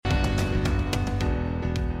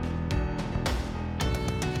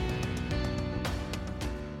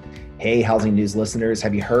Hey, Housing News listeners,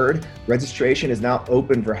 have you heard? Registration is now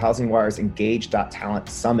open for HousingWire's Engage.Talent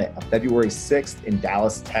Summit on February 6th in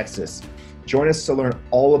Dallas, Texas. Join us to learn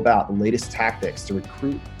all about the latest tactics to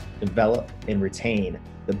recruit, develop, and retain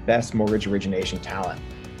the best mortgage origination talent.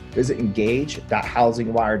 Visit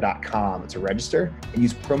engage.housingwire.com to register and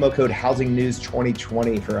use promo code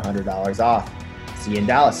HousingNews2020 for $100 off. See you in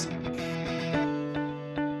Dallas.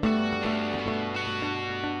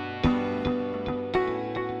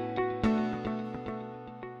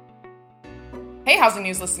 Hey, Housing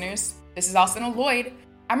News listeners. This is Alcina Lloyd.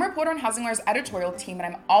 I'm a reporter on HousingWire's editorial team,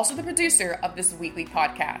 and I'm also the producer of this weekly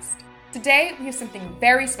podcast. Today, we have something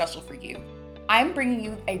very special for you. I'm bringing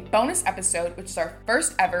you a bonus episode, which is our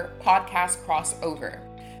first ever podcast crossover.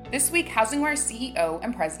 This week, HousingWire CEO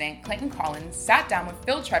and President Clayton Collins sat down with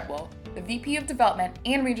Phil Treadwell, the VP of Development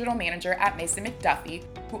and Regional Manager at Mason McDuffie,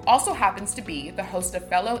 who also happens to be the host of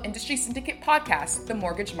fellow industry syndicate podcast, The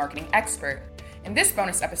Mortgage Marketing Expert. In this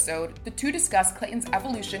bonus episode, the two discuss Clayton's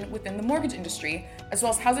evolution within the mortgage industry, as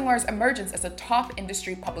well as HousingWire's emergence as a top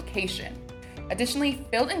industry publication. Additionally,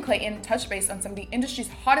 Phil and Clayton touch base on some of the industry's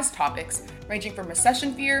hottest topics, ranging from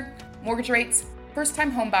recession fear, mortgage rates,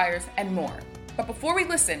 first-time homebuyers, and more. But before we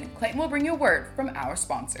listen, Clayton will bring you a word from our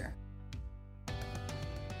sponsor.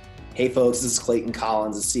 Hey folks, this is Clayton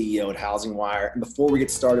Collins, the CEO at HousingWire. And before we get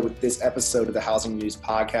started with this episode of the Housing News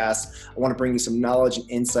Podcast, I want to bring you some knowledge and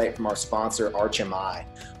insight from our sponsor, ArchMI.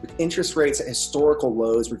 With interest rates at historical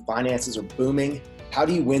lows, refinances are booming. How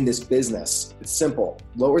do you win this business? It's simple.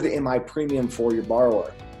 Lower the MI premium for your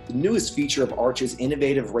borrower. The newest feature of Arch's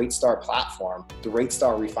innovative RateStar platform, the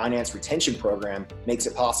RateStar Refinance Retention Program, makes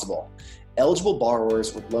it possible. Eligible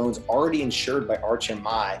borrowers with loans already insured by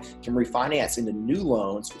ArchMI can refinance into new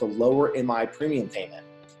loans with a lower MI premium payment.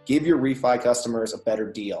 Give your refi customers a better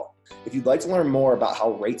deal. If you'd like to learn more about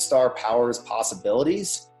how RateStar powers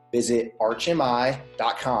possibilities, visit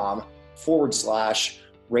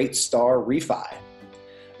archmi.com/RateStar Refi.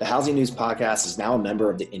 The Housing News Podcast is now a member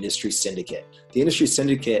of the Industry Syndicate. The Industry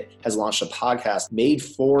Syndicate has launched a podcast made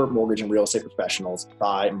for mortgage and real estate professionals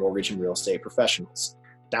by mortgage and real estate professionals.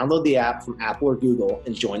 Download the app from Apple or Google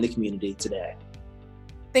and join the community today.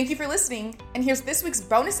 Thank you for listening, and here's this week's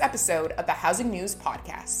bonus episode of the Housing News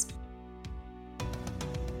Podcast.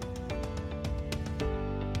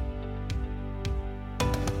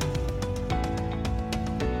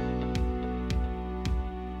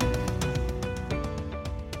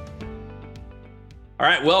 All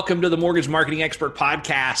right, welcome to the Mortgage Marketing Expert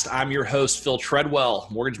Podcast. I'm your host, Phil Treadwell.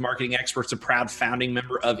 Mortgage Marketing Expert's a proud founding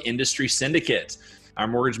member of Industry Syndicate. Our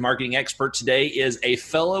mortgage marketing expert today is a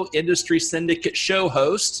fellow Industry Syndicate show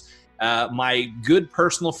host, my good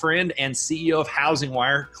personal friend and CEO of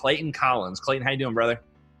HousingWire, Clayton Collins. Clayton, how you doing, brother?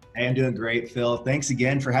 Hey, I'm doing great, Phil. Thanks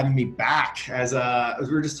again for having me back. As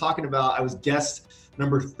we were just talking about, I was guest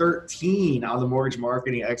number 13 on the Mortgage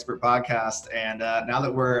Marketing Expert Podcast. And now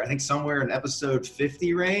that we're, I think, somewhere in episode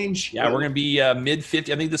 50 range. Yeah, we're going to be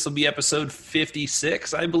mid-50. I think this will be episode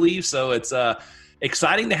 56, I believe. So it's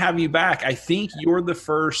exciting to have you back. I think you're the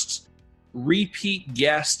first repeat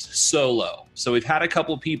guest solo. So we've had a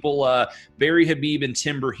couple of people, Barry Habib and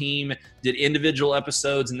Tim Brahim did individual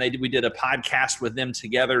episodes, and we did a podcast with them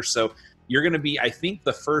together. So you're going to be, I think,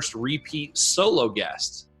 the first repeat solo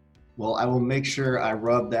guest. Well, I will make sure I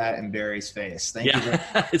rub that in Barry's face. Thank you.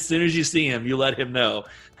 As soon as you see him, you let him know.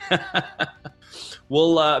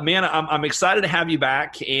 Well, man, I'm excited to have you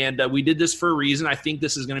back, and we did this for a reason. I think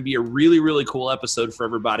this is going to be a really, really cool episode for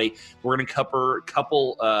everybody. We're going to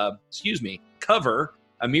cover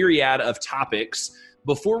a myriad of topics.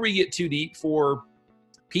 Before we get too deep, for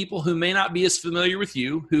people who may not be as familiar with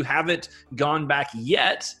you, who haven't gone back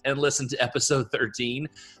yet and listened to episode 13,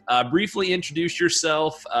 briefly introduce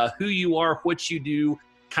yourself, who you are, what you do,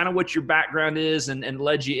 kind of what your background is, and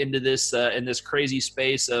led you into this in this crazy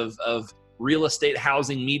space of real estate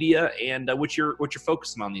housing media, and what you're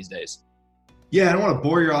focusing on these days. Yeah, I don't want to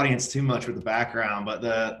bore your audience too much with the background, but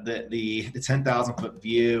the 10,000 foot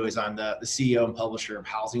view is I'm the CEO and publisher of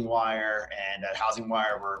HousingWire, and at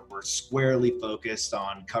HousingWire we're squarely focused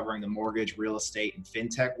on covering the mortgage, real estate, and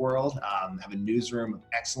fintech world. Have a newsroom of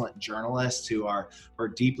excellent journalists who are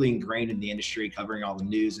deeply ingrained in the industry, covering all the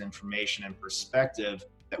news, information, and perspective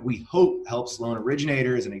that we hope helps loan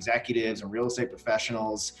originators and executives and real estate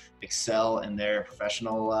professionals excel in their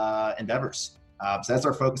professional endeavors. So that's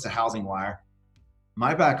our focus at HousingWire.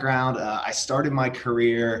 My background, I started my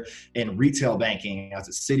career in retail banking. I was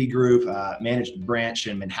at Citigroup, managed a branch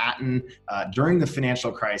in Manhattan during the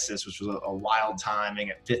financial crisis, which was a wild timing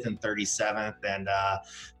at 5th and 37th, and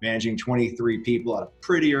managing 23 people at a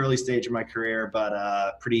pretty early stage of my career,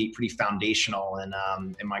 but pretty foundational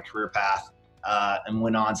in my career path. And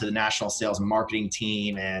went on to the national sales and marketing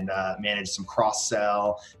team and managed some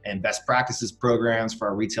cross-sell and best practices programs for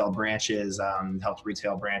our retail branches, helped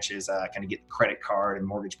retail branches kind of get the credit card and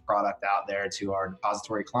mortgage product out there to our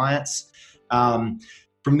depository clients.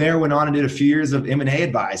 From there, went on and did a few years of M&A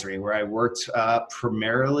advisory, where I worked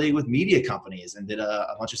primarily with media companies and did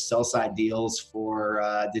a bunch of sell-side deals for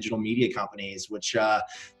digital media companies, which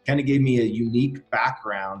kind of gave me a unique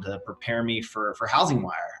background to prepare me for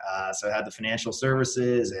HousingWire. So I had the financial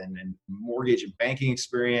services and mortgage and banking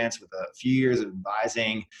experience with a few years of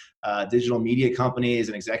advising digital media companies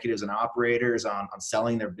and executives and operators on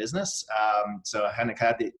selling their business. So I kind of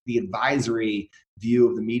had the advisory view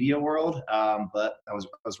of the media world, but I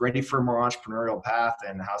was ready for a more entrepreneurial path,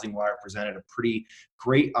 and HousingWire presented a pretty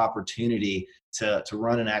great opportunity to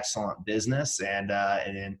run an excellent business and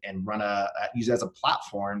run use it as a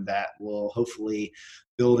platform that will hopefully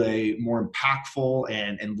build a more impactful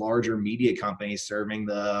and larger media company serving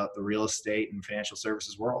the real estate and financial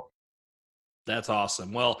services world. That's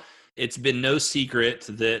awesome. Well, it's been no secret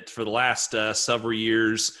that for the last several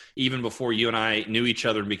years, even before you and I knew each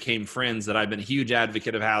other and became friends, that I've been a huge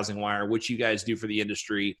advocate of HousingWire, what you guys do for the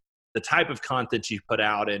industry, the type of content you put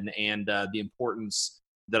out, and the importance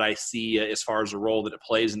that I see as far as the role that it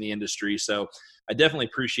plays in the industry. So I definitely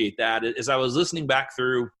appreciate that. As I was listening back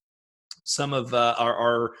through some of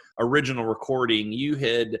our original recording, you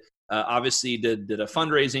had obviously did a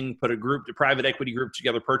fundraising, put a private equity group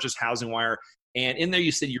together, purchased HousingWire, and in there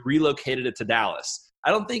you said you relocated it to Dallas. I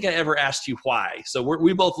don't think I ever asked you why. So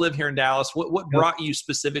we both live here in Dallas. What brought you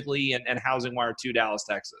specifically and HousingWire to Dallas,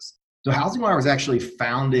 Texas? So HousingWire was actually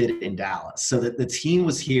founded in Dallas. So the team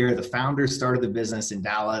was here. The founders started the business in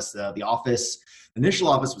Dallas. The initial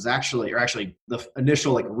office was actually the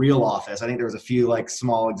initial real office. I think there was a few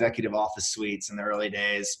small executive office suites in the early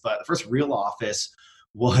days, but the first real office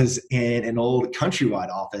was in an old Countrywide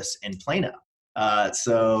office in Plano.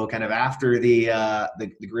 So kind of after the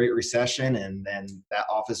Great Recession, and then that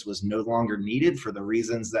office was no longer needed for the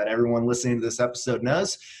reasons that everyone listening to this episode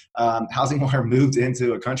knows, HousingWire moved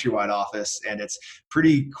into a Countrywide office, and it's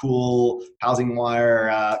pretty cool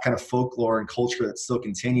HousingWire kind of folklore and culture that still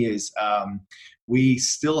continues. We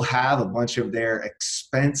still have a bunch of their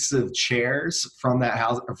expensive chairs from that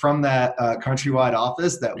Countrywide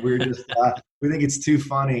office that we're just we think it's too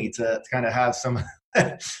funny to kind of have some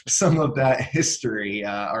of that history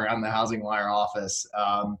around the HousingWire office.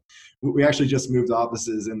 We actually just moved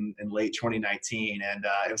offices in late 2019, and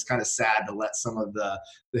it was kind of sad to let some of the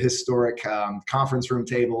historic conference room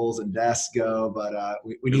tables and desks go, but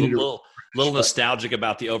we needed a little nostalgic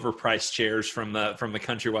about the overpriced chairs from the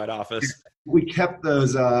Countrywide office. We kept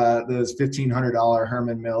those $1,500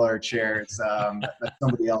 Herman Miller chairs that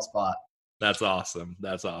somebody else bought. That's awesome.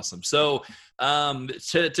 So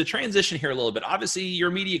to transition here a little bit, obviously you're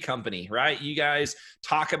a media company, right? You guys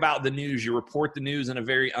talk about the news. You report the news in a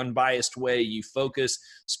very unbiased way. You focus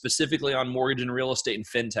specifically on mortgage and real estate and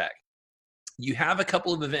fintech. You have a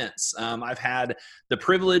couple of events. I've had the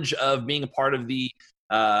privilege of being a part of the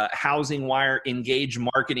HousingWire Engage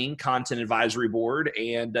Marketing Content Advisory Board,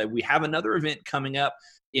 and we have another event coming up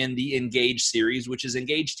in the Engage series, which is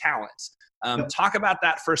Engage Talent. Talk about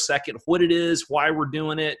that for a second, what it is, why we're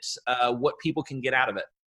doing it, what people can get out of it.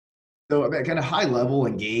 So kind of high level,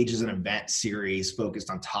 Engage is an event series focused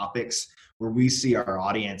on topics where we see our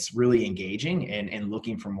audience really engaging and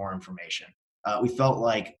looking for more information. We felt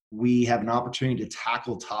like we have an opportunity to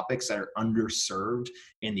tackle topics that are underserved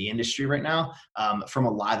in the industry right now from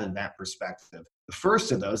a live event perspective. The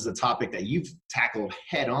first of those is a topic that you've tackled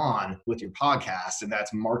head on with your podcast, and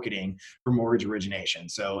that's marketing for mortgage origination.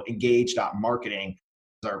 So engage.marketing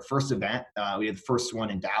is our first event. We had the first one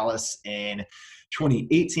in Dallas in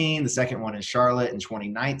 2018, the second one in Charlotte in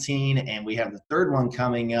 2019, and we have the third one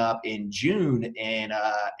coming up in June in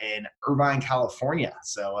Irvine, California.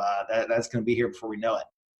 So that's going to be here before we know it.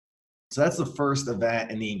 So that's the first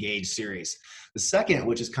event in the Engage series. The second,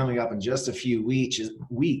 which is coming up in just a few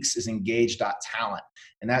weeks, is Engage.talent.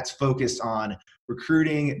 And that's focused on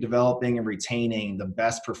recruiting, developing, and retaining the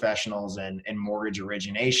best professionals in mortgage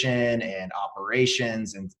origination and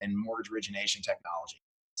operations and mortgage origination technology.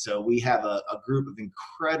 So we have a group of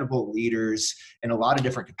incredible leaders in a lot of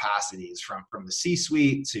different capacities, from the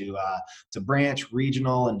C-suite to branch,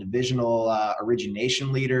 regional, and divisional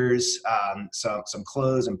origination leaders, some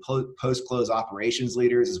close and post-close operations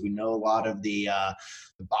leaders, as we know a lot of the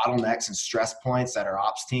bottlenecks and stress points that our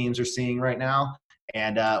ops teams are seeing right now.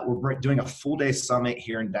 And we're doing a full-day summit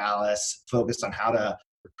here in Dallas focused on how to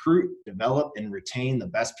recruit, develop, and retain the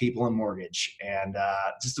best people in mortgage. And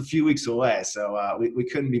just a few weeks away. So we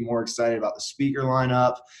couldn't be more excited about the speaker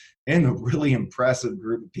lineup and the really impressive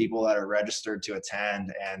group of people that are registered to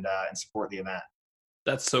attend and support the event.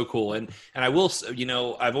 That's so cool. And I will,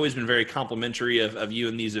 I've always been very complimentary of you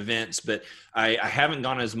in these events, but I haven't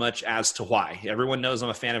gone as much as to why. Everyone knows I'm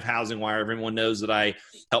a fan of HousingWire. Everyone knows that I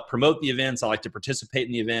help promote the events. I like to participate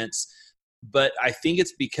in the events, but I think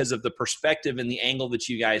it's because of the perspective and the angle that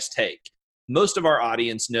you guys take. Most of our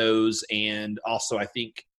audience knows, and also I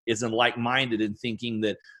think is like-minded in thinking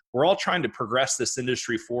that we're all trying to progress this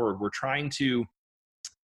industry forward. We're trying to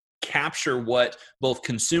capture what both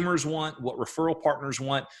consumers want, what referral partners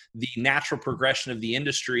want, the natural progression of the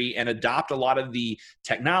industry, and adopt a lot of the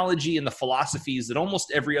technology and the philosophies that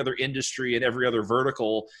almost every other industry and every other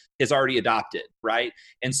vertical has already adopted, right?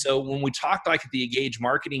 And so when we talked like at the Engage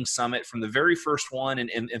Marketing Summit, from the very first one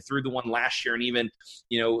and through the one last year, and even,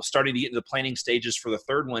 starting to get into the planning stages for the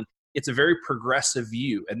third one, it's a very progressive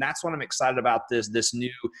view. And that's what I'm excited about this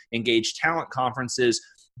new Engage Talent Conference is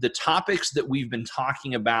the topics that we've been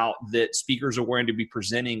talking about that speakers are going to be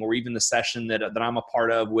presenting, or even the session that I'm a part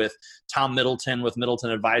of with Tom Middleton with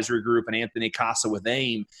Middleton Advisory Group and Anthony Casa with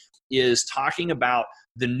AIM, is talking about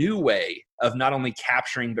the new way of not only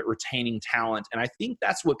capturing but retaining talent. And I think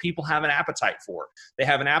that's what people have an appetite for. They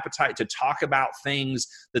have an appetite to talk about things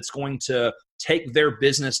that's going to take their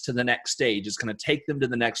business to the next stage. It's going to take them to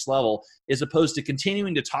the next level, as opposed to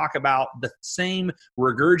continuing to talk about the same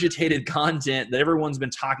regurgitated content that everyone's been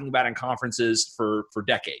talking about in conferences for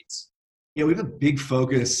decades. Yeah, we have a big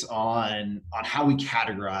focus on how we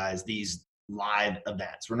categorize these live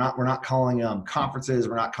events. We're not calling them conferences.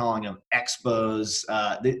 We're not calling them expos.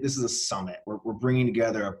 This is a summit. We're bringing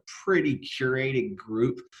together a pretty curated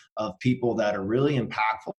group of people that are really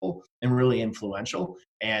impactful and really influential,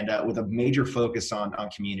 and with a major focus on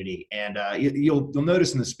community. And you'll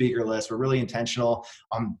notice in the speaker list, we're really intentional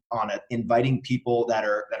on inviting people that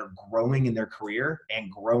are growing in their career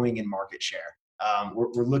and growing in market share.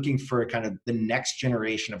 We're looking for kind of the next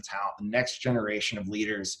generation of talent, the next generation of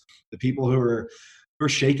leaders, the people who are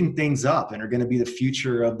shaking things up and are going to be the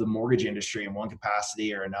future of the mortgage industry in one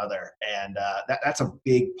capacity or another. And that's a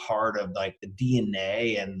big part of like the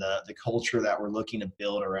DNA and the culture that we're looking to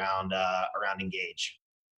build around Engage.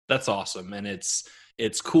 That's awesome. And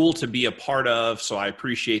it's cool to be a part of. So I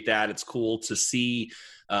appreciate that. It's cool to see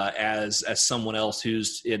as someone else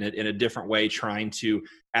who's in a different way trying to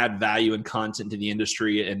add value and content to the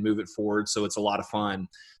industry and move it forward. So it's a lot of fun.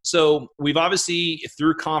 So we've obviously,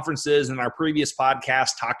 through conferences and our previous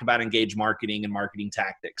podcast, talked about Engage marketing and marketing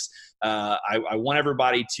tactics. I want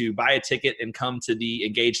everybody to buy a ticket and come to the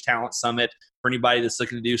Engage Talent Summit for anybody that's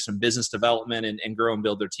looking to do some business development and grow and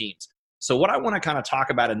build their teams. So what I want to kind of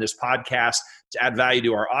talk about in this podcast to add value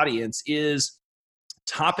to our audience is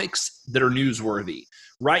topics that are newsworthy.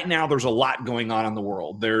 Right now, there's a lot going on in the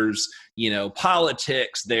world. There's,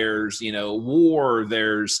 politics, there's, war,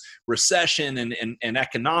 there's recession and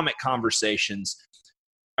economic conversations.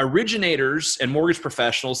 Originators and mortgage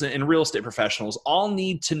professionals and real estate professionals all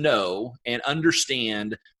need to know and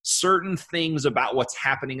understand certain things about what's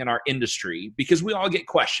happening in our industry, because we all get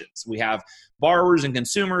questions. We have borrowers and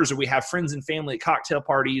consumers, or we have friends and family at cocktail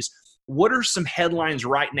parties. What are some headlines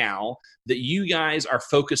right now that you guys are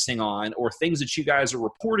focusing on, or things that you guys are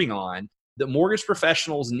reporting on that mortgage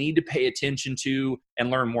professionals need to pay attention to and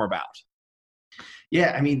learn more about?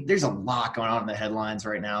 Yeah, I mean, there's a lot going on in the headlines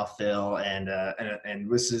right now, Phil, and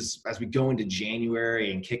this is as we go into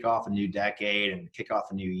January and kick off a new decade and kick off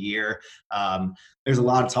a new year. There's a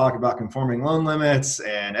lot of talk about conforming loan limits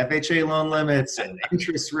and FHA loan limits and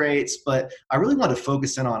interest rates, but I really want to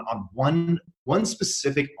focus in on one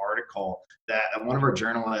specific article that one of our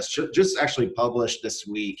journalists just actually published this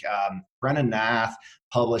week. Brenna Nath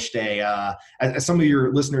published as some of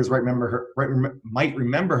your listeners might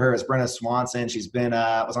remember her as Brenna Swanson. She's been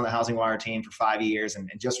was on the HousingWire team for 5 years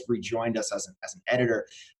and just rejoined us as an editor.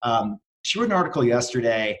 She wrote an article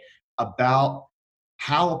yesterday about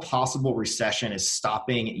how a possible recession is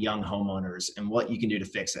stopping young homeowners and what you can do to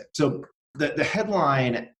fix it. So the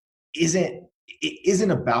headline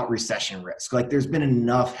isn't about recession risk. Like, there's been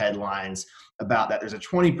enough headlines about that. There's a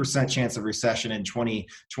 20% chance of recession in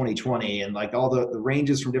 2020, and like all the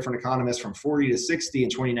ranges from different economists from 40 to 60 in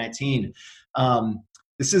 2019.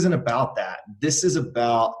 This isn't about that. This is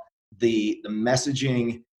about the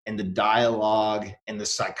messaging and the dialogue and the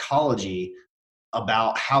psychology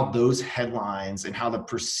about how those headlines and how the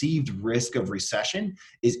perceived risk of recession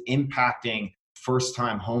is impacting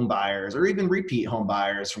first-time home buyers or even repeat home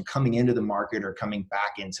buyers from coming into the market or coming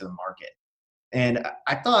back into the market. And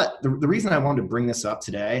I thought the reason I wanted to bring this up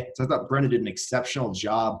today is I thought Brenda did an exceptional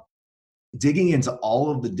job digging into all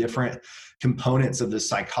of the different components of the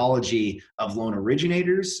psychology of loan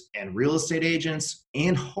originators and real estate agents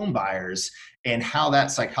and home buyers, and how that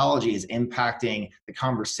psychology is impacting the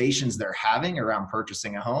conversations they're having around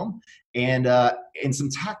purchasing a home, and some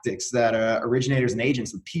tactics that originators and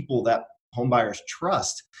agents, the people that home buyers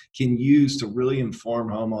trust, can use to really inform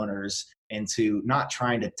homeowners into not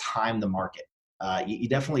trying to time the market. You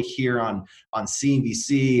definitely hear on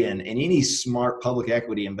CNBC and any smart public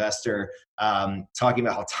equity investor talking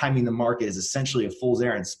about how timing the market is essentially a fool's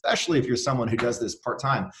errand, especially if you're someone who does this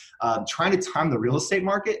part-time. Trying to time the real estate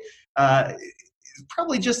market is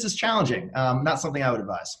probably just as challenging. Not something I would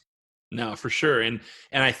advise. No, for sure. And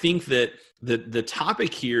I think that the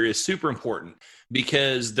topic here is super important,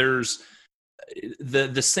 because there's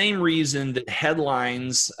the same reason that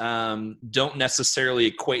headlines don't necessarily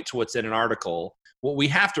equate to what's in an article. What we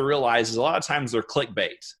have to realize is a lot of times they're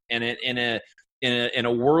clickbait, and in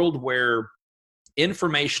a world where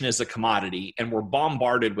information is a commodity and we're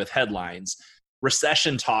bombarded with headlines,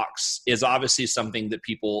 recession talks is obviously something that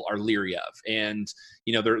people are leery of. And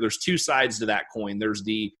there's two sides to that coin. There's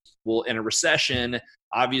in a recession,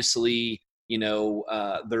 obviously,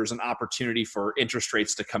 there's an opportunity for interest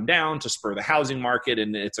rates to come down to spur the housing market,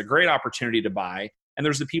 and it's a great opportunity to buy. And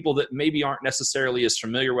there's the people that maybe aren't necessarily as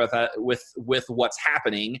familiar with what's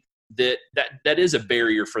happening, that is a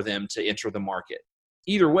barrier for them to enter the market.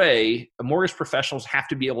 Either way, mortgage professionals have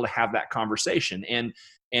to be able to have that conversation.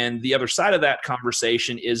 And the other side of that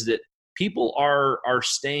conversation is that people are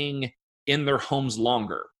staying in their homes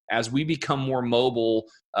longer. As we become more mobile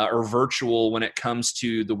or virtual when it comes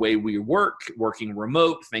to the way we working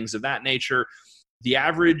remote, things of that nature, the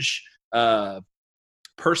average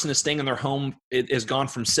person is staying in their home, it has gone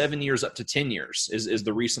from 7 years up to 10 years is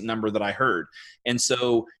the recent number that I heard. And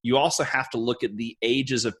so you also have to look at the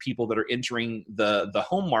ages of people that are entering the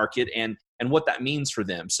home market and what that means for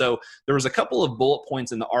them. So there was a couple of bullet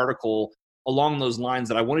points in the article along those lines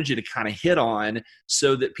that I wanted you to kind of hit on,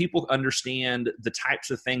 so that people understand the types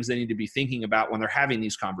of things they need to be thinking about when they're having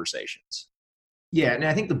these conversations. Yeah, and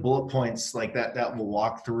I think the bullet points like that we'll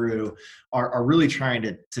walk through are really trying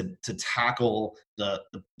to tackle the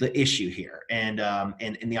issue here and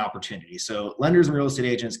the opportunity. So lenders and real estate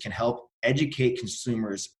agents can help educate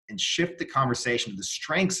consumers and shift the conversation to the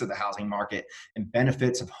strengths of the housing market and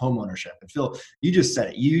benefits of home ownership. And Phil, you just said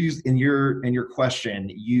it. You used in your question,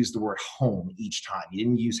 you used the word home each time. You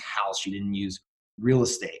didn't use house. You didn't use real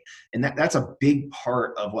estate. And that's a big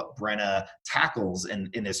part of what Brenna tackles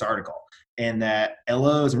in this article. And that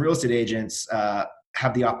LOs and real estate agents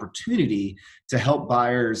have the opportunity to help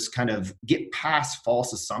buyers kind of get past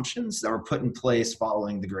false assumptions that were put in place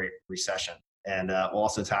following the Great Recession. And we'll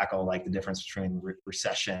also tackle like the difference between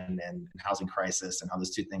recession and housing crisis, and how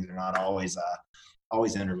those two things are not always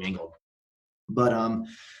intermingled. But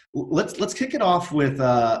let's kick it off with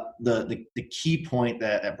the key point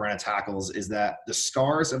that Brenna tackles, is that the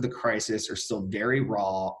scars of the crisis are still very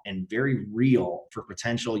raw and very real for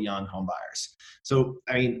potential young home buyers. So,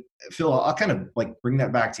 I mean, Phil, I'll kind of like bring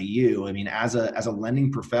that back to you. I mean, as a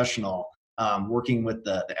lending professional, working with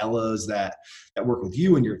the LOs that work with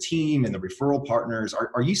you and your team and the referral partners,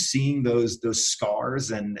 are you seeing those scars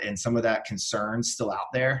and some of that concern still out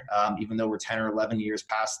there, even though we're 10 or 11 years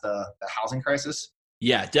past the housing crisis?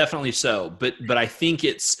 Yeah, definitely so. But I think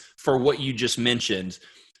it's, for what you just mentioned,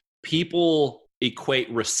 people equate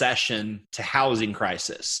recession to housing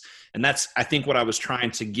crisis. And that's, I think, what I was trying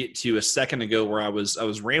to get to a second ago, where I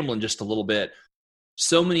was rambling just a little bit.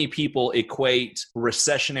 So many people equate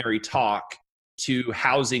recessionary talk to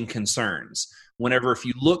housing concerns. Whenever, if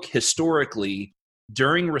you look historically,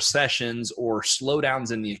 during recessions or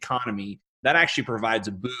slowdowns in the economy, that actually provides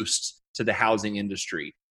a boost to the housing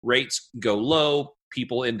industry. Rates go low,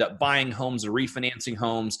 people end up buying homes or refinancing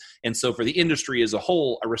homes. And so for the industry as a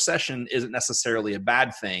whole, a recession isn't necessarily a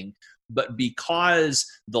bad thing. But because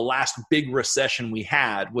the last big recession we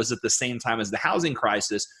had was at the same time as the housing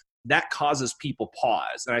crisis, that causes people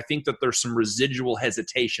pause. And I think that there's some residual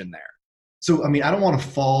hesitation there. So, I mean, I don't want to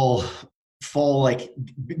fall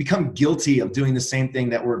become guilty of doing the same thing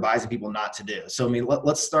that we're advising people not to do. So, I mean,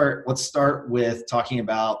 let's start with talking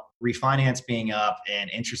about refinance being up and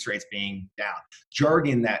interest rates being down.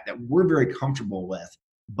 Jargon that we're very comfortable with,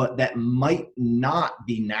 but that might not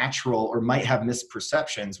be natural or might have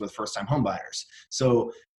misperceptions with first-time homebuyers.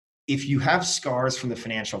 So if you have scars from the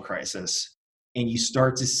financial crisis and you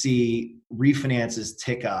start to see refinances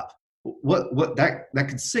tick up, what that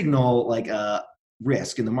could signal like a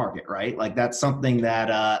risk in the market, right? Like that's something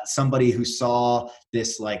that somebody who saw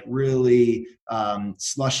this like really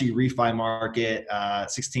slushy refi market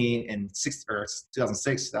 2006,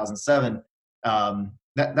 2007,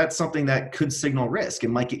 that's something that could signal risk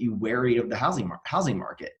and might get you wary of the housing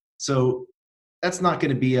market. So that's not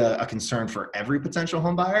going to be a concern for every potential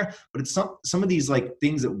home buyer, but it's some of these like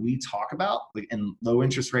things that we talk about, like, and low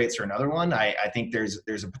interest rates are another one. I think there's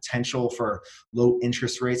a potential for low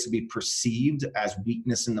interest rates to be perceived as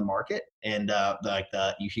weakness in the market. And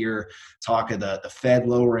you hear talk of the Fed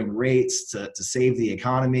lowering rates to save the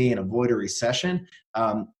economy and avoid a recession.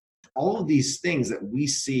 All of these things that we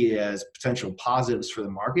see as potential positives for the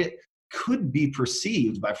market could be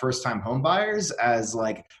perceived by first-time homebuyers as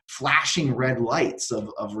like flashing red lights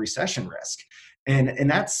of recession risk. And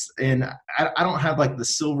I don't have like the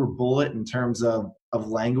silver bullet in terms of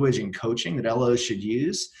language and coaching that LOs should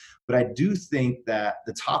use, but I do think that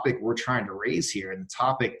the topic we're trying to raise here and the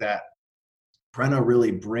topic that Brenna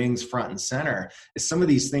really brings front and center is some of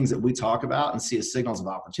these things that we talk about and see as signals of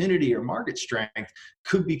opportunity or market strength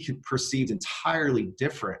could be perceived entirely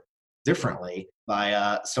differently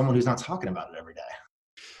by someone who's not talking about it every day.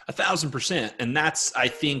 1,000%. And that's, I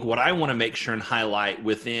think, what I want to make sure and highlight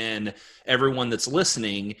within everyone that's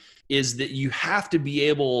listening is that you have to be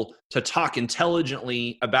able to talk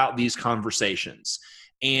intelligently about these conversations.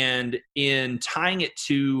 And in tying it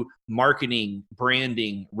to marketing,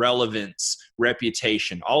 branding, relevance,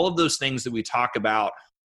 reputation, all of those things that we talk about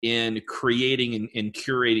in creating and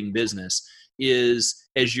curating business, is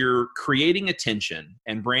as you're creating attention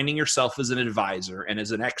and branding yourself as an advisor and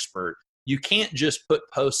as an expert, you can't just put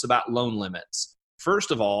posts about loan limits.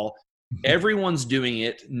 First of all, everyone's doing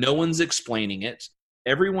it. No one's explaining it.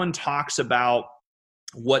 Everyone talks about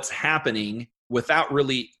what's happening without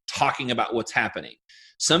really talking about what's happening.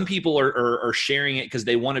 Some people are sharing it because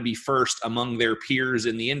they want to be first among their peers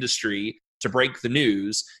in the industry to break the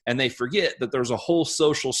news, and they forget that there's a whole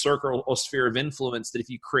social circle or sphere of influence that if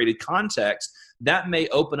you created context, that may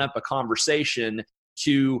open up a conversation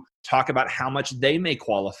to talk about how much they may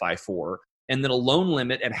qualify for, and then a loan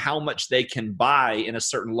limit and how much they can buy in a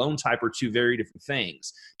certain loan type are two very different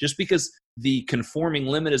things. Just because the conforming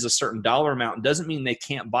limit is a certain dollar amount doesn't mean they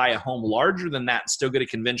can't buy a home larger than that and still get a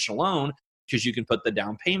conventional loan, because you can put the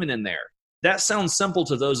down payment in there. That sounds simple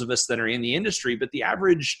to those of us that are in the industry, but the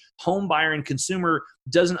average home buyer and consumer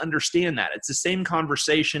doesn't understand that. It's the same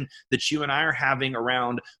conversation that you and I are having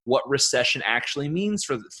around what recession actually means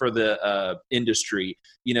for the industry.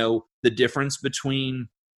 You know, the difference between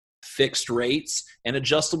fixed rates and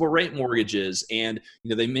adjustable rate mortgages. And, you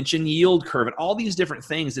know, they mention yield curve and all these different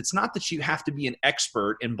things. It's not that you have to be an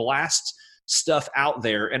expert and blast stuff out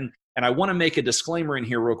there. And I want to make a disclaimer in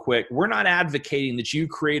here real quick. We're not advocating that you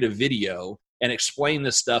create a video and explain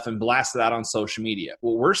this stuff and blast it out on social media.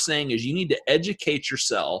 What we're saying is you need to educate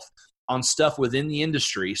yourself on stuff within the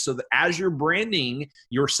industry so that as you're branding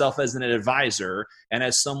yourself as an advisor and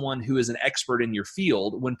as someone who is an expert in your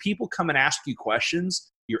field, when people come and ask you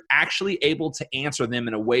questions, you're actually able to answer them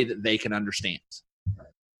in a way that they can understand.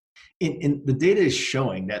 And the data is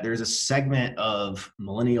showing that there's a segment of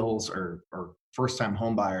millennials or first-time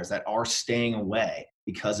home buyers that are staying away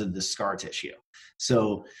because of the scar tissue.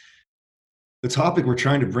 So the topic we're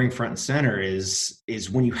trying to bring front and center is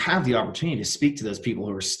when you have the opportunity to speak to those people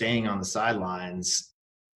who are staying on the sidelines,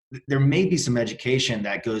 there may be some education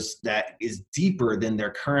that is deeper than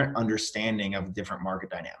their current understanding of different market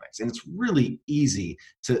dynamics. And it's really easy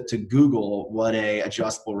to Google what a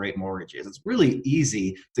adjustable rate mortgage is. It's really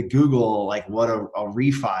easy to Google like what a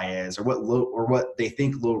refi is or what they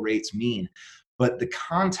think low rates mean. But the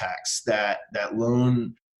context that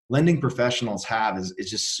lending professionals have is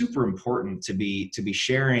just super important to be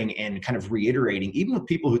sharing and kind of reiterating, even with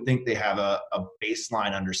people who think they have a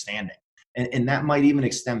baseline understanding. And that might even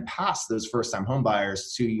extend past those first-time home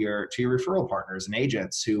buyers to your referral partners and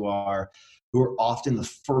agents who are often the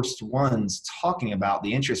first ones talking about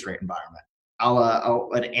the interest rate environment.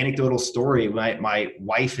 An anecdotal story. My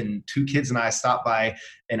wife and two kids and I stopped by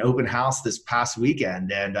an open house this past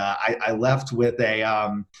weekend, and I left with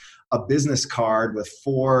a business card with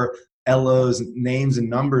 4 LOs names and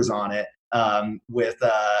numbers on it. with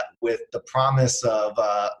the promise of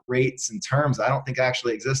rates and terms I don't think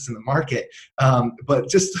actually exist in the market. But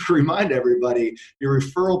just to remind everybody, your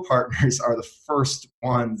referral partners are the first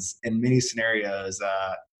ones in many scenarios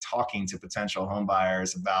talking to potential home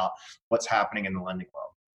buyers about what's happening in the lending world.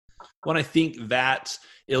 Well, I think that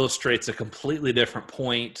illustrates a completely different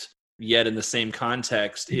point, yet in the same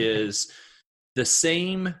context, is the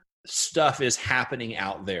same stuff is happening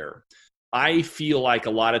out there. I feel like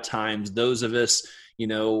a lot of times those of us,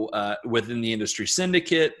 within the industry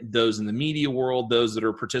syndicate, those in the media world, those that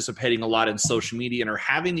are participating a lot in social media and are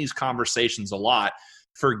having these conversations a lot,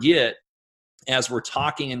 forget as we're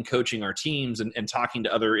talking and coaching our teams and talking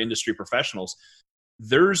to other industry professionals,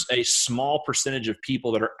 there's a small percentage of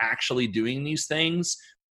people that are actually doing these things.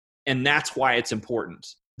 And that's why it's important.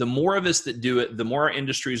 The more of us that do it, the more our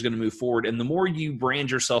industry is going to move forward, and the more you brand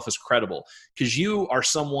yourself as credible, because you are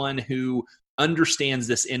someone who understands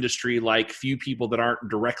this industry like few people that aren't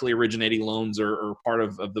directly originating loans or part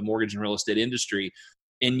of the mortgage and real estate industry.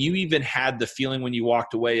 And you even had the feeling when you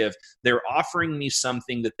walked away of they're offering me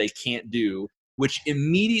something that they can't do, which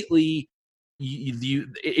immediately,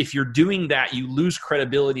 if you're doing that, you lose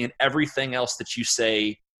credibility in everything else that you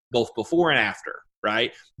say both before and after,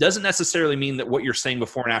 right? Doesn't necessarily mean that what you're saying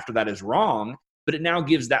before and after that is wrong, but it now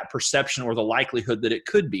gives that perception or the likelihood that it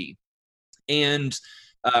could be. And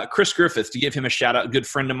Chris Griffith, to give him a shout out, a good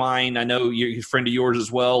friend of mine, I know you're a friend of yours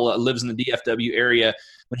as well, lives in the DFW area.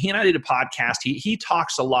 When he and I did a podcast, he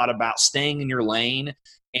talks a lot about staying in your lane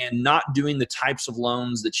and not doing the types of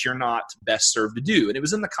loans that you're not best served to do. And it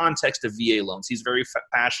was in the context of VA loans. He's very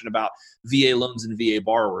passionate about VA loans and VA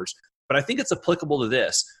borrowers. But I think it's applicable to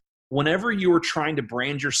this. Whenever you are trying to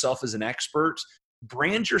brand yourself as an expert,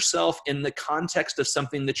 brand yourself in the context of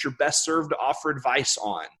something that you're best served to offer advice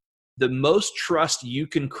on. The most trust you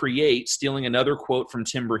can create, stealing another quote from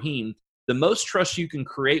Tim Brahim, the most trust you can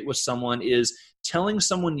create with someone is telling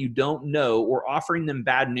someone you don't know or offering them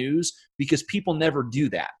bad news, because people never do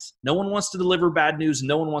that. No one wants to deliver bad news.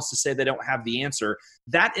 No one wants to say they don't have the answer.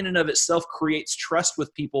 That in and of itself creates trust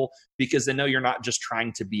with people because they know you're not just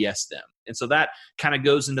trying to BS them. And so that kind of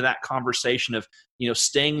goes into that conversation of,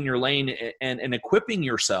 staying in your lane and equipping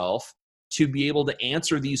yourself to be able to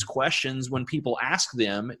answer these questions when people ask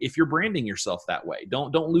them, if you're branding yourself that way.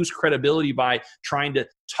 Don't lose credibility by trying to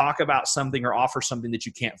talk about something or offer something that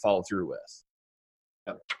you can't follow through with.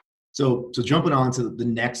 Yep. So jumping on to the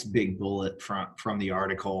next big bullet from the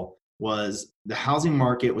article was the housing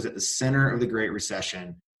market was at the center of the Great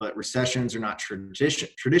Recession, but recessions are not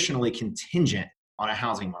traditionally contingent on a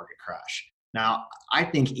housing market crash. Now, I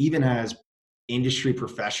think even as industry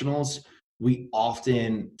professionals, we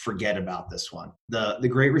often forget about this one. The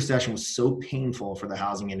Great Recession was so painful for the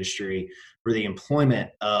housing industry, for the employment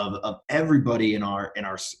of everybody in our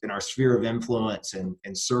sphere of influence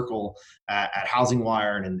and circle at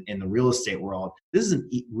HousingWire and in the real estate world. This is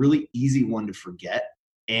a really easy one to forget.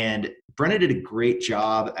 And Brenna did a great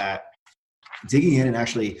job at digging in and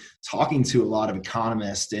actually talking to a lot of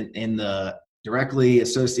economists in the directly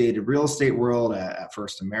associated real estate world at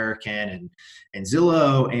First American and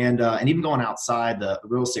Zillow, and even going outside the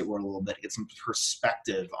real estate world a little bit to get some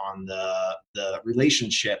perspective on the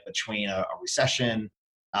relationship between a recession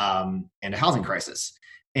and a housing crisis.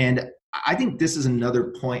 And I think this is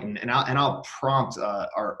another point, and I'll prompt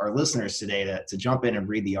our listeners today to jump in and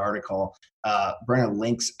read the article. Brenna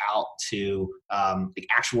links out to the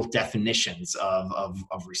actual definitions of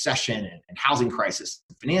recession and housing crisis,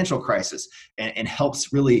 and financial crisis, and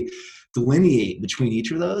helps really delineate between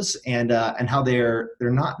each of those and how they're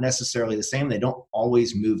not necessarily the same. They don't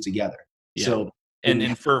always move together. Yeah. So.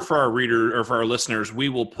 And for our reader or for our listeners, we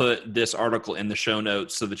will put this article in the show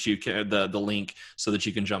notes so that you can the link so that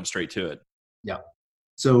you can jump straight to it. Yeah.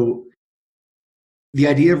 So the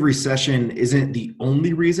idea of recession isn't the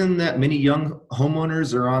only reason that many young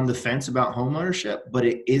homeowners are on the fence about homeownership, but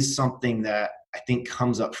it is something that I think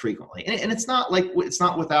comes up frequently. And it's not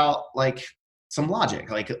without like some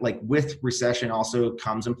logic. Like with recession also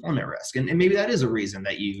comes employment risk. And maybe that is a reason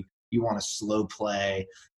that you want to slow play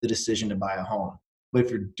the decision to buy a home. But if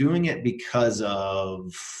you're doing it because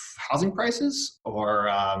of housing prices or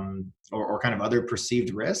kind of other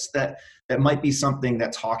perceived risks, that might be something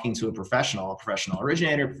that talking to a professional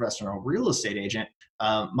originator, professional real estate agent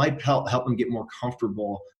might help them get more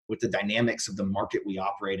comfortable with the dynamics of the market we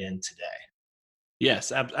operate in today.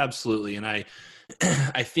 Yes, absolutely. And I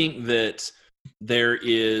think that there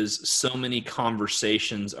is so many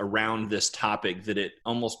conversations around this topic that it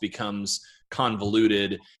almost becomes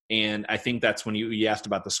convoluted. And I think that's when you asked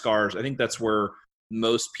about the scars. I think that's where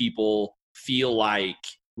most people feel like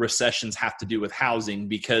recessions have to do with housing,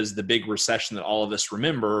 because the big recession that all of us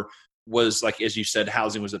remember was, like, as you said,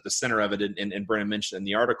 housing was at the center of it, and Brennan mentioned in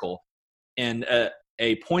the article. And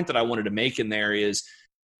a point that I wanted to make in there is,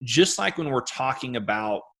 just like when we're talking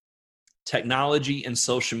about technology and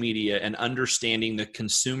social media and understanding the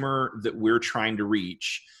consumer that we're trying to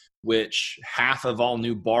reach, which half of all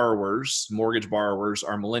new borrowers, mortgage borrowers,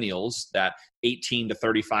 are millennials, that 18 to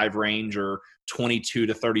 35 range, or 22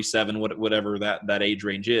 to 37, whatever that age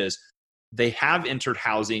range is. They have entered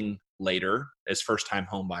housing later as first-time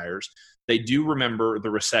home buyers. They do remember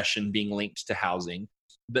the recession being linked to housing,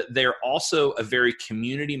 but they're also a very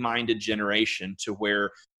community-minded generation, to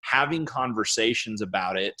where having conversations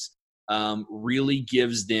about it really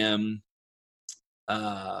gives them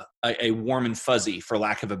a warm and fuzzy, for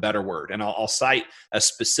lack of a better word. And I'll cite a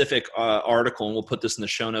specific article, and we'll put this in the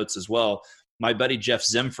show notes as well. My buddy Jeff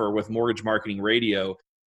Zimfer with Mortgage Marketing Radio,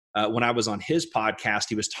 when I was on his podcast,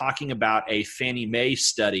 he was talking about a Fannie Mae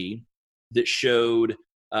study that showed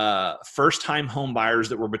first-time home buyers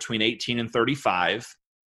that were between 18 and 35,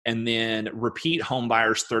 and then repeat home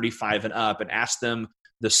buyers 35 and up, and asked them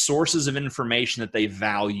the sources of information that they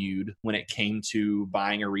valued when it came to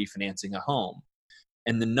buying or refinancing a home.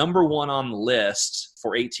 And the number one on the list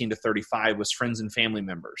for 18 to 35 was friends and family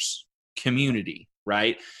members, community,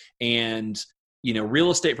 right? And, real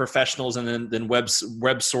estate professionals, and then web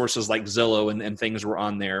sources like Zillow and things were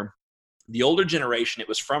on there. The older generation, it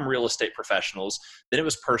was from real estate professionals, then it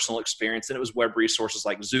was personal experience, then it was web resources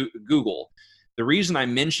like Google. The reason I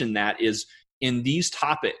mention that is, in these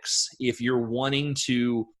topics, if you're wanting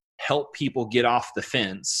to help people get off the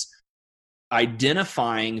fence,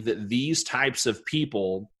 identifying that these types of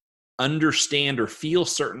people understand or feel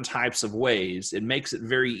certain types of ways, it makes it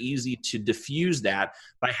very easy to diffuse that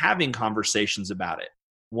by having conversations about it.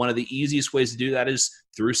 One of the easiest ways to do that is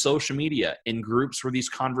through social media, in groups where these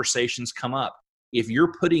conversations come up. If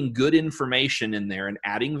you're putting good information in there and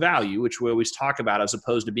adding value, which we always talk about, as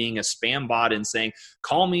opposed to being a spam bot and saying,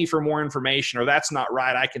 call me for more information, or that's not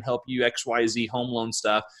right, I can help you XYZ home loan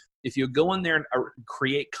stuff. If you go in there and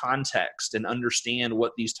create context and understand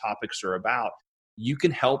what these topics are about, you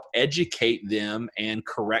can help educate them and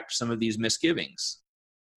correct some of these misgivings.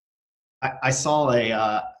 I saw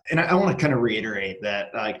and I want to kind of reiterate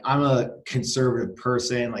that, like, I'm a conservative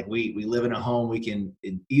person. Like, we live in a home we can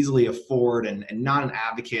easily afford, and not an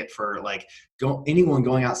advocate for anyone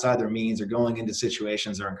going outside their means or going into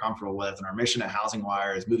situations they're uncomfortable with. And our mission at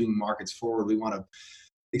HousingWire is moving markets forward. We want to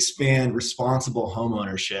expand responsible home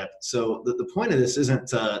ownership. So the point of this isn't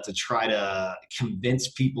to try to convince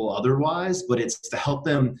people otherwise, but it's to help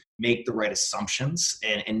them make the right assumptions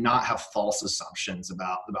and not have false assumptions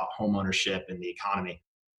about home ownership and the economy.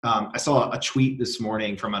 I saw a tweet this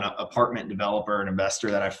morning from an apartment developer and investor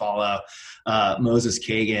that I follow, Moses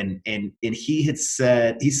Kagan, and he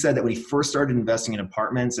said that when he first started investing in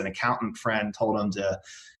apartments, an accountant friend told him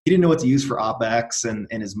he didn't know what to use for OpEx and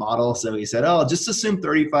his model. So he said, just assume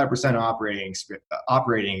 35%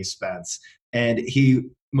 operating expense. And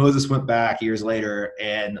Moses went back years later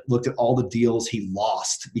and looked at all the deals he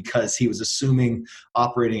lost because he was assuming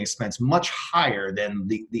operating expense much higher than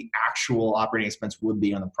the actual operating expense would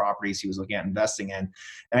be on the properties he was looking at investing in.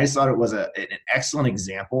 And I just thought it was an excellent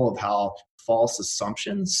example of how false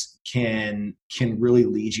assumptions can really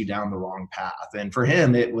lead you down the wrong path. And for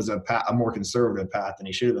him, it was a more conservative path than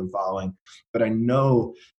he should have been following. But I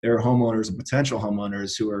know there are homeowners and potential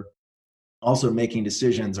homeowners who are also making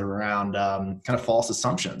decisions around kind of false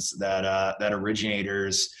assumptions that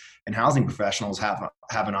originators and housing professionals have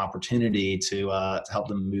an opportunity to help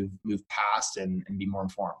them move past and be more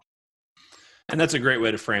informed. And that's a great way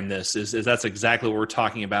to frame this. Is that's exactly what we're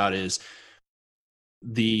talking about. Is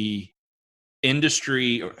the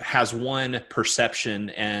industry has one perception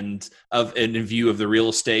and view of the real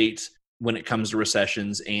estate when it comes to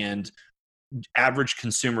recessions, and average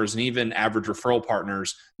consumers and even average referral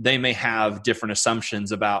partners, they may have different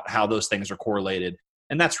assumptions about how those things are correlated.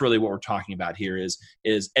 And that's really what we're talking about here is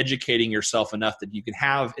educating yourself enough that you can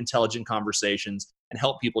have intelligent conversations and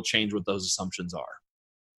help people change what those assumptions are.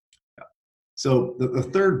 So the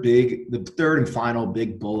third and final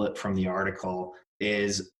big bullet from the article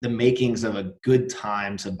is the makings of a good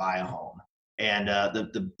time to buy a home. And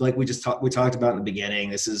like we talked about in the beginning,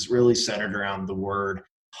 this is really centered around the word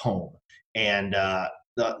home. And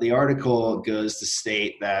the article goes to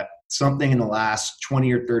state that something in the last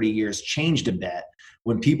 20 or 30 years changed a bit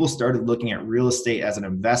when people started looking at real estate as an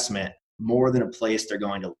investment more than a place they're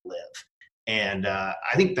going to live. And I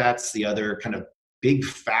think that's the other kind of big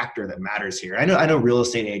factor that matters here. I know real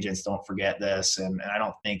estate agents don't forget this, and I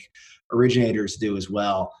don't think originators do as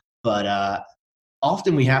well. But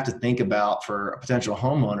often we have to think about for a potential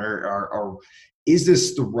homeowner, are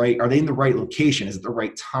they in the right location? Is it the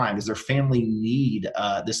right time? Does their family need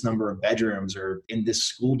this number of bedrooms or in this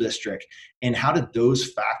school district? And how do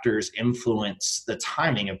those factors influence the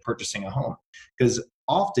timing of purchasing a home? Because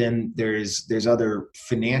often there's other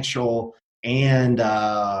financial and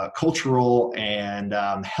cultural and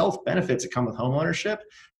health benefits that come with home ownership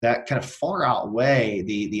that kind of far outweigh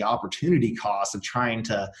the opportunity cost of trying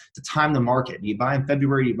to time the market. Do you buy in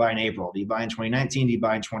February? Do you buy in April? Do you buy in 2019? Do you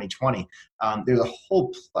buy in 2020? There's a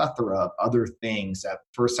whole plethora of other things that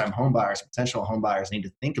first-time homebuyers, potential homebuyers need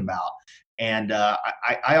to think about. And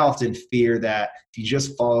I often fear that if you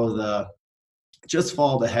just follow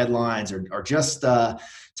the headlines or just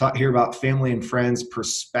hear about family and friends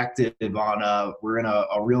perspective on we're in a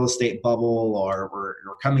real estate bubble or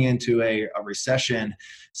we're coming into a recession,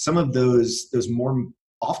 some of those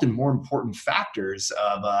often more important factors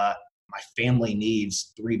of my family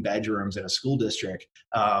needs 3 bedrooms in a school district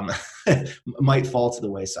might fall to the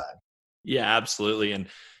wayside. Yeah, absolutely.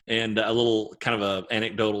 And a little kind of a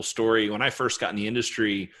anecdotal story. When I first got in the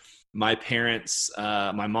industry, my parents,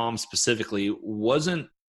 my mom specifically, I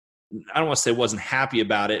don't want to say wasn't happy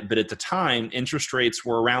about it, but at the time, interest rates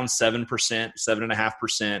were around 7%,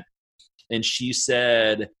 7.5%. And she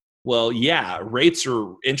said, well, yeah,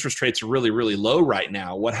 interest rates are really, really low right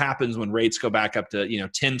now. What happens when rates go back up to,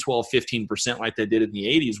 10, 12, 15% like they did in the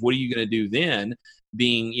 80s? What are you going to do then?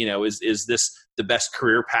 Being, is this the best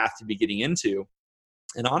career path to be getting into?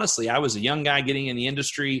 And honestly, I was a young guy getting in the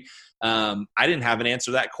industry. I didn't have an answer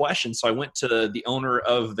to that question. So I went to the owner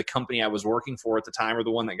of the company I was working for at the time, or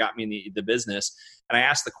the one that got me in the business. And I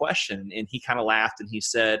asked the question, and he kind of laughed and he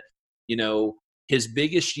said, his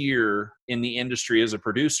biggest year in the industry as a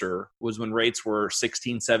producer was when rates were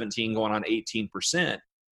 16, 17, going on 18%.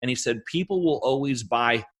 And he said, people will always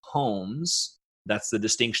buy homes. That's the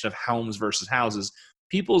distinction of homes versus houses.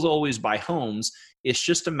 People's always buy homes. It's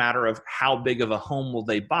just a matter of how big of a home will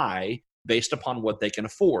they buy based upon what they can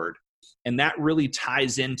afford. And that really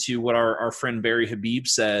ties into what our friend Barry Habib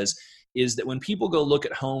says, is that when people go look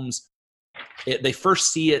at homes, they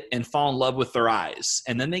first see it and fall in love with their eyes,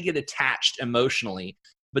 and then they get attached emotionally.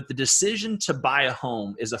 But the decision to buy a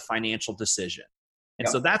home is a financial decision. And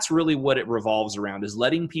so that's really what it revolves around, is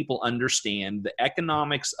letting people understand the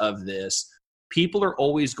economics of this. People are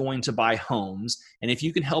always going to buy homes. And if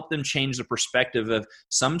you can help them change the perspective of,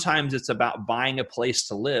 sometimes it's about buying a place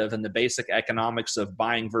to live and the basic economics of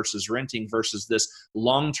buying versus renting versus this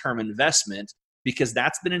long-term investment, because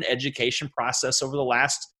that's been an education process over the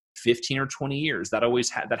last 15 or 20 years. That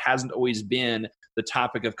hasn't always been the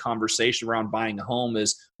topic of conversation around buying a home,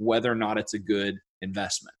 is whether or not it's a good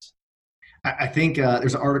investment. I think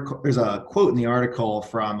there's a quote in the article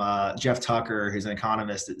from Jeff Tucker, who's an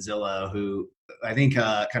economist at Zillow, who I think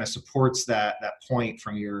kind of supports that point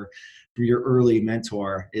from your early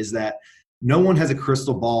mentor, is that no one has a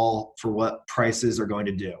crystal ball for what prices are going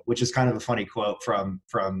to do, which is kind of a funny quote from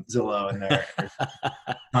Zillow in there.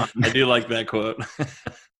 I do like that quote.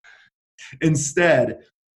 Instead,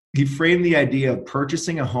 he framed the idea of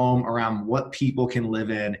purchasing a home around what people can live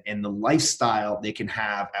in and the lifestyle they can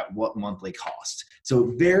have at what monthly cost.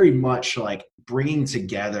 So very much like bringing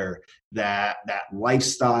together that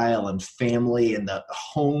lifestyle and family and the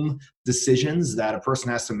home decisions that a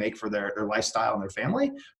person has to make for their lifestyle and their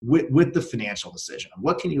family with the financial decision.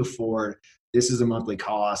 What can you afford? This is a monthly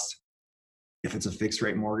cost. If it's a fixed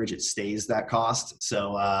rate mortgage, it stays that cost.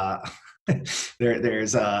 So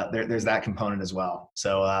there's that component as well.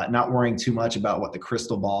 So not worrying too much about what the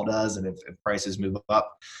crystal ball does, and if prices move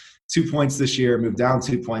up 2 points this year, move down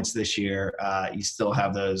 2 points this year, you still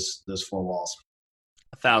have those 4 walls.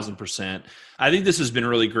 1,000%. I think this has been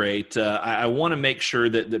really great. I want to make sure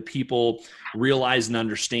that people realize and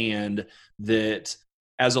understand that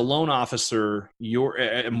as a loan officer, you're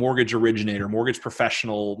a mortgage originator, mortgage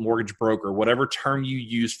professional, mortgage broker, whatever term you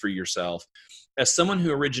use for yourself. As someone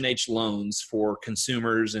who originates loans for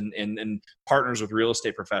consumers and partners with real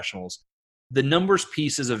estate professionals, the numbers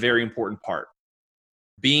piece is a very important part.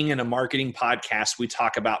 Being in a marketing podcast, we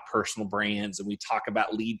talk about personal brands and we talk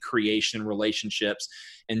about lead creation, relationships,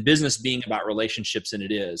 and business being about relationships, and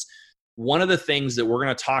it is. One of the things that we're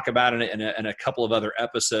going to talk about in a couple of other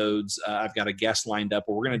episodes, I've got a guest lined up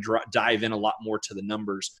where we're going to dive in a lot more to the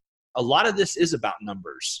numbers. A lot of this is about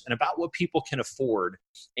numbers and about what people can afford.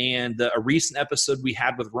 And a recent episode we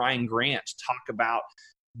had with Ryan Grant talk about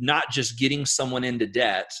not just getting someone into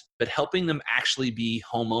debt, but helping them actually be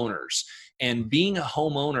homeowners. And being a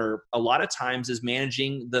homeowner, a lot of times, is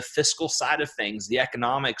managing the fiscal side of things, the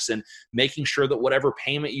economics, and making sure that whatever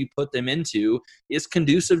payment you put them into is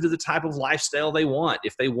conducive to the type of lifestyle they want.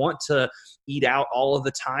 If they want to eat out all of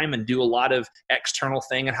the time and do a lot of external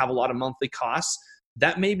thing and have a lot of monthly costs,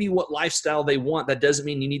 that may be what lifestyle they want. That doesn't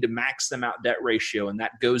mean you need to max them out debt ratio, and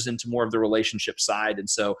that goes into more of the relationship side. And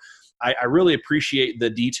so I really appreciate the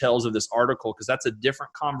details of this article, because that's a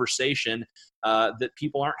different conversation that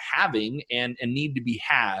people aren't having and need to be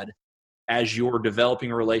had as you're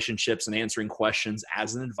developing relationships and answering questions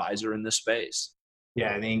as an advisor in this space.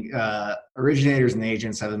 Yeah, I think originators and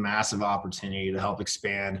agents have a massive opportunity to help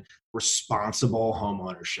expand responsible home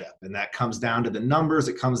ownership. And that comes down to the numbers,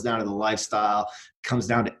 it comes down to the lifestyle, it comes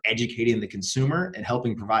down to educating the consumer and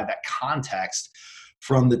helping provide that context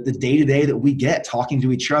from the day-to-day that we get, talking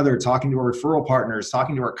to each other, talking to our referral partners,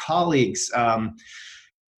 talking to our colleagues.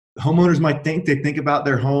 Homeowners might think they think about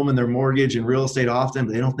their home and their mortgage and real estate often,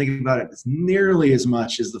 but they don't think about it as nearly as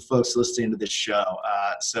much as the folks listening to this show.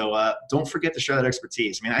 So don't forget to share that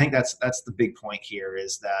expertise. I mean, I think that's the big point here,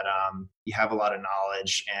 is that you have a lot of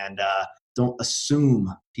knowledge, and don't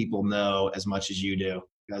assume people know as much as you do,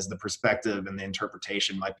 because the perspective and the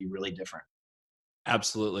interpretation might be really different.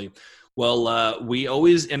 Absolutely. Well, we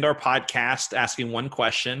always end our podcast asking one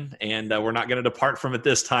question, and we're not going to depart from it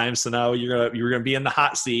this time. So now you're going to be in the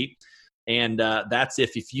hot seat. And that's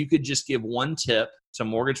if you could just give one tip to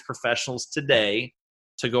mortgage professionals today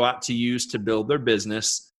to go out to use to build their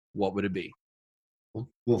business, what would it be?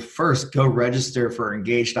 Well, first, go register for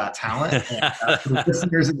engage.talent. For the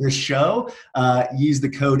listeners of this show, use the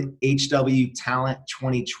code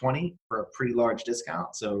HWTalent2020 for a pretty large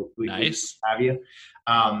discount. So we have you.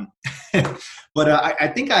 But I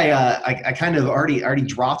think I kind of already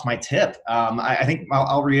dropped my tip. I think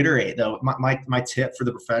I'll reiterate, though. My tip for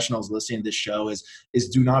the professionals listening to this show is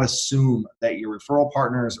do not assume that your referral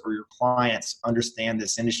partners or your clients understand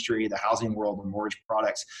this industry, the housing world, and mortgage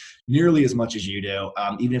products nearly as much as you do.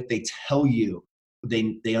 Even if they tell you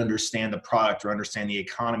they understand the product or understand the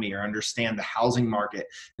economy or understand the housing market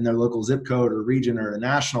in their local zip code or region or the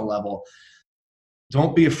national level,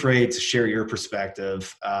 don't be afraid to share your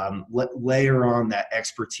perspective. Layer on that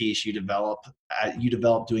expertise you develop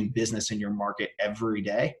doing business in your market every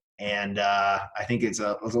day. And I think there's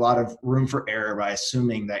a lot of room for error by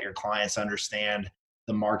assuming that your clients understand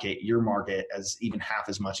the market, your market, as even half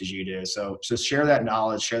as much as you do. So just share that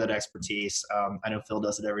knowledge, share that expertise. I know Phil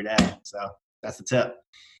does it every day. So that's the tip.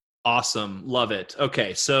 Awesome. Love it.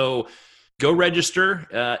 Okay. So go register,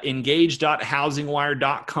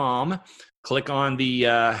 engage.housingwire.com. Click on the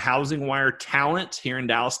Housing Wire Talent here in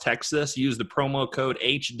Dallas, Texas. Use the promo code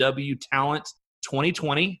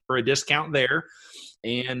HWTalent2020 for a discount there.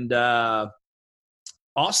 And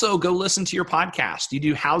also go listen to your podcast. You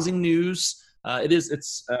do housing news.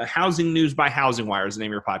 It's Housing News by Housing Wire is the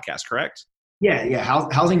name of your podcast, correct? Yeah.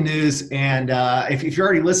 Housing news. And if you're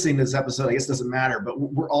already listening to this episode, I guess it doesn't matter, but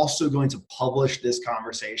we're also going to publish this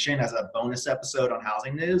conversation as a bonus episode on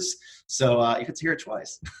housing news. So you get to hear it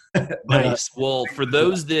twice. Nice. Well, for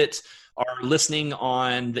those that are listening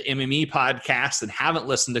on the MME podcast and haven't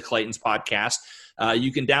listened to Clayton's podcast,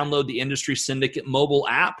 you can download the Industry Syndicate mobile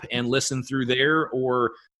app and listen through there,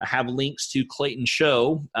 or have links to Clayton's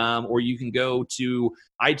show, or you can go to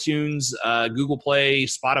iTunes, Google Play,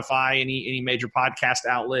 Spotify, any major podcast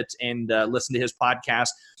outlet, and listen to his podcast.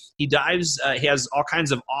 He has all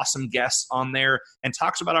kinds of awesome guests on there and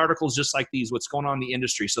talks about articles just like these, what's going on in the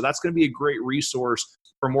industry. So that's going to be a great resource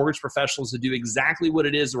for mortgage professionals to do exactly what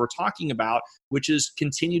it is that we're talking about, which is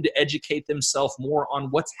continue to educate themselves more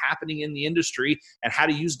on what's happening in the industry and how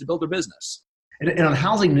to use it to build their business. And on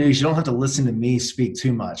housing news, you don't have to listen to me speak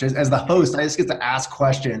too much. As the host, I just get to ask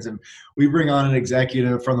questions, and we bring on an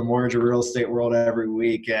executive from the mortgage or real estate world every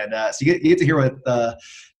week. And so you get to hear what the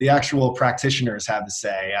actual practitioners have to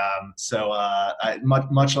say.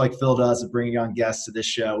 Much like Phil does of bringing on guests to this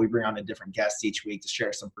show, we bring on a different guest each week to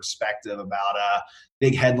share some perspective about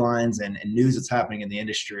big headlines and news that's happening in the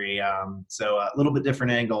industry. So a little bit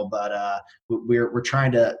different angle, but we're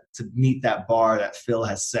trying to meet that bar that Phil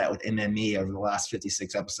has set with MME over the last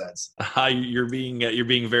 56 episodes. You're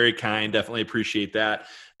being very kind. Definitely appreciate that.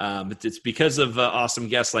 It's because of awesome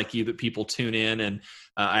guests like you that people tune in. And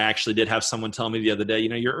I actually did have someone tell me the other day,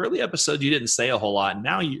 your early episode, you didn't say a whole lot. And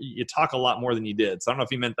now you talk a lot more than you did. So I don't know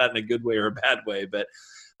if you meant that in a good way or a bad way, but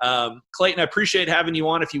Clayton, I appreciate having you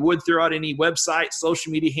on. If you would throw out any websites,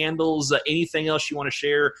 social media handles, anything else you want to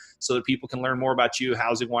share so that people can learn more about you,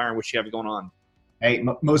 Housing Wire, and what you have going on. Hey,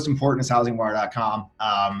 most important is housingwire.com.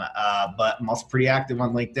 But I'm also pretty active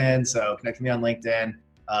on LinkedIn. So connect with me on LinkedIn.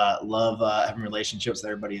 Love having relationships with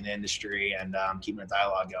everybody in the industry and keeping a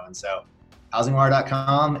dialogue going. So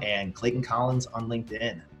HousingWire.com and Clayton Collins on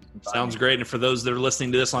LinkedIn. Sounds great. And for those that are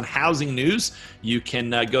listening to this on Housing News, you can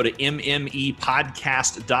go to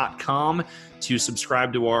mmepodcast.com to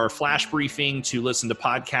subscribe to our flash briefing, to listen to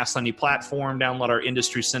podcasts on any platform, download our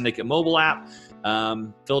Industry Syndicate mobile app,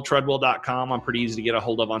 philtreadwell.com. I'm pretty easy to get a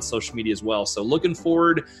hold of on social media as well. So looking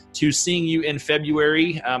forward to seeing you in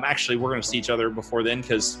February. Actually, we're going to see each other before then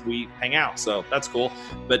because we hang out. So that's cool.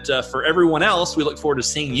 But for everyone else, we look forward to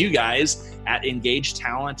seeing you guys at Engage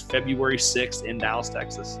Talent February 6th in Dallas,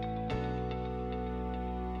 Texas.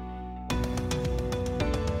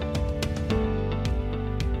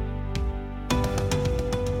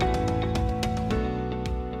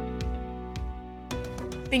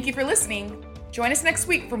 Thank you for listening. Join us next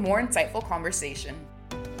week for more insightful conversation.